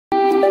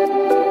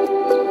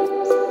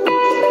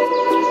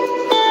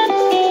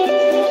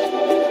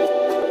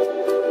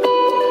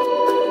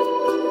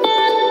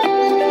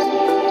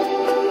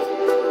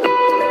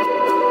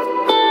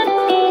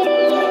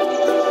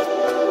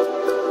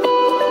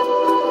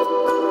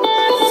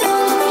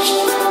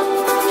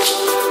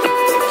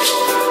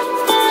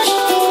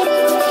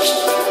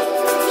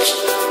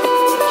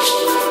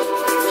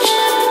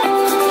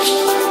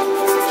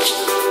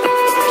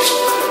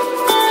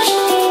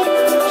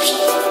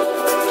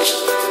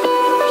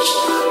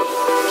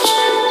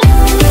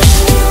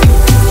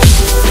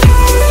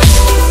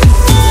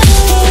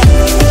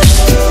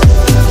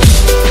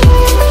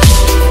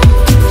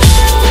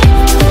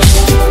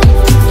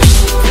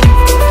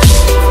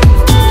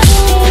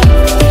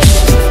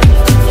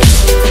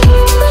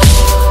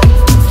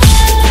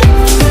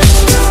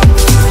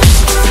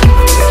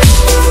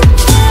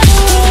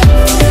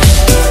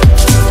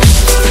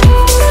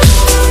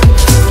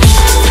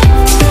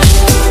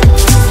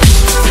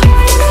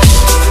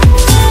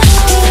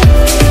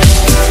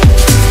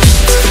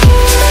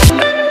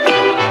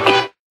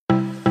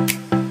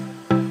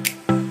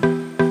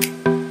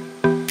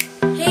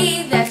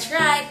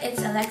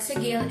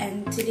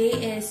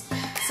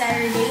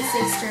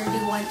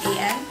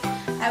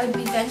I would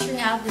be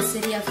venturing out of the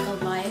city of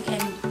Calbayog,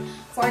 and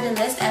for the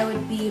list, I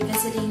would be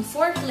visiting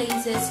 4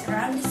 places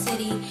around the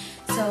city.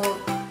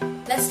 So,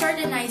 let's start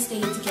a nice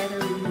day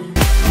together with me.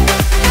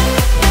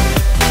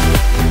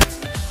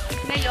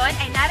 Ngayon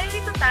ay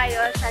narito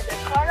tayo sa The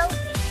Coral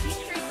Beach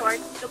Resort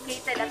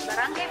located at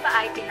Barangay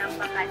Baay,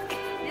 Pinampakan,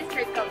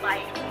 District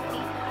Calbayog City.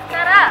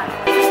 Tara!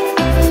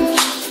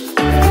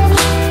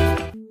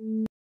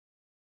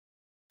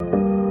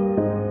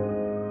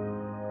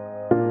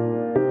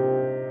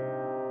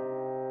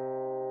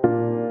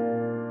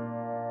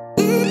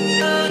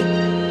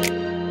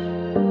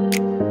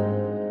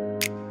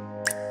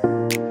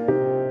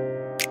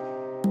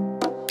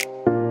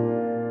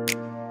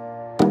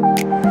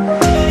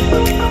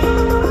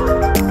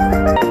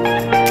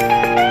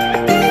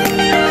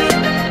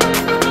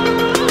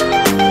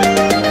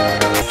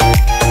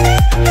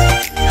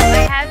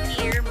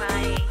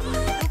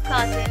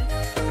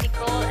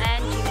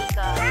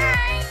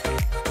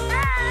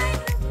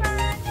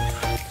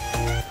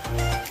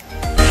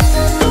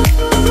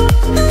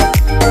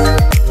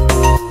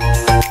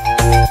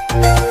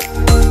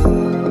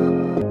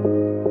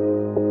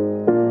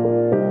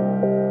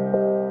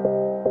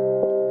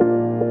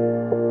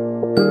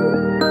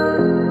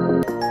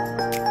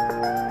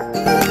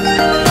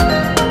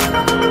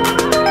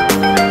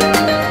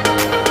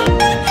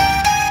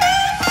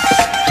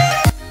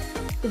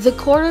 The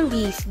Coral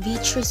Reef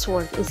Beach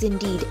Resort is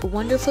indeed a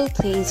wonderful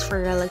place for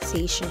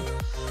relaxation,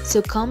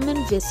 so come and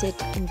visit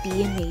and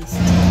be amazed.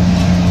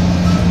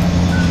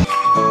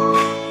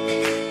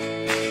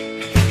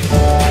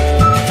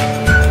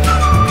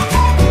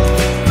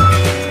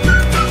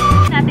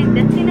 Ating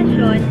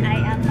destinasyon ay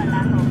ang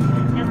Calbayog,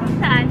 na kung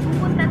saan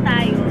pupunta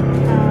tayo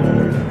sa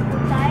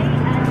Thai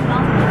and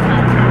Mountain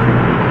Mountain.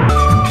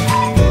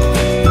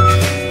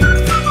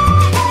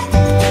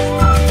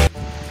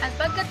 At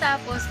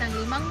pagkatapos ng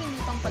 5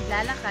 minutong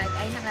paglalakad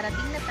ay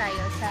nakarating na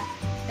tayo sa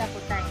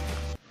Daputay.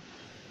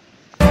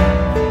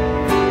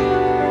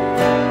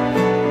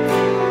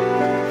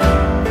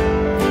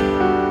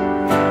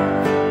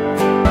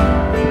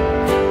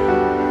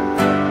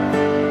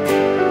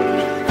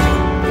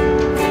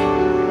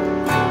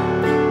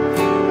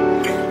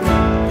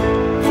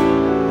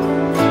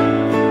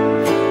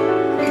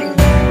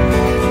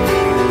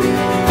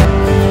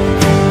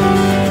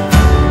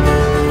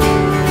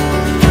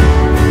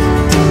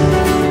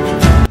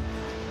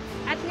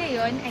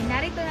 Ay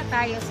narito na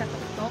tayo sa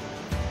tuktok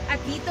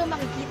at dito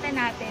makikita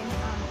natin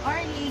ang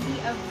Our Lady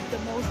of the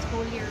Most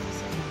Holy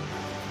Rosary.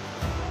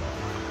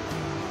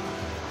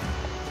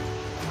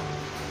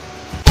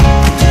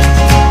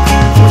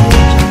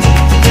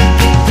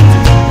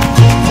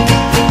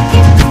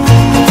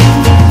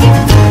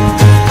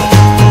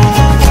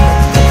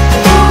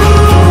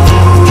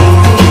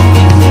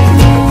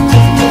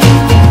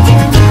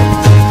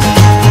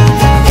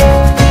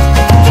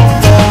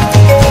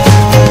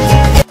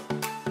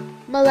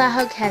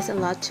 Calbayog has a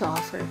lot to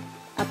offer,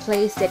 a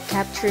place that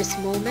captures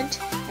moment,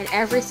 and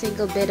every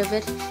single bit of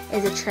it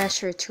is a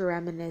treasure to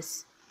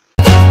reminisce.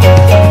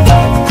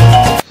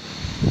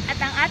 At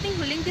ang ating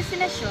huling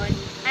destinasyon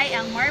ay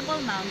ang Marble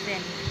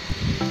Mountain.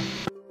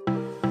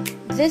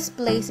 This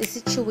place is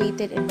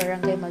situated in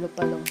Barangay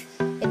Malupalong.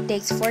 It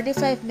takes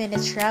 45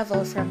 minutes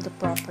travel from the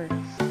proper.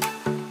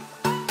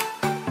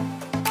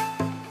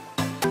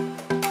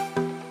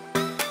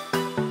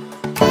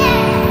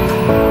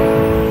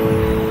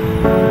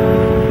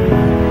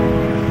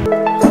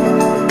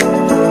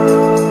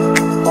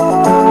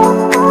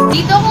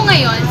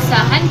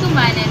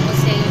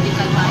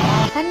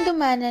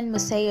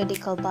 Museo de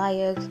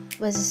Calbayog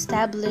was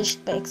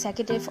established by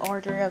executive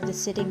order of the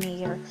city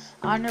mayor,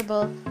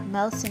 Honorable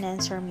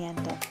Melcinan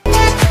Sarmiento.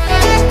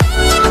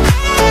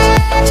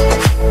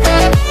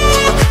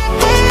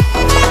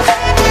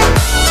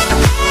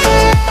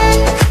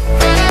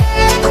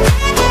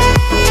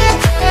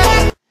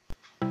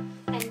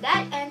 And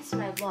that ends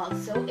my vlog.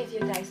 So if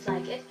you guys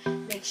like it,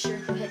 make sure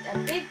to hit a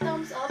big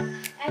thumbs up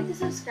and to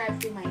subscribe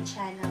to my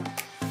channel.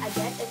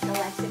 Again, it's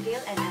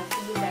itsalexagail, and I'll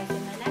see you guys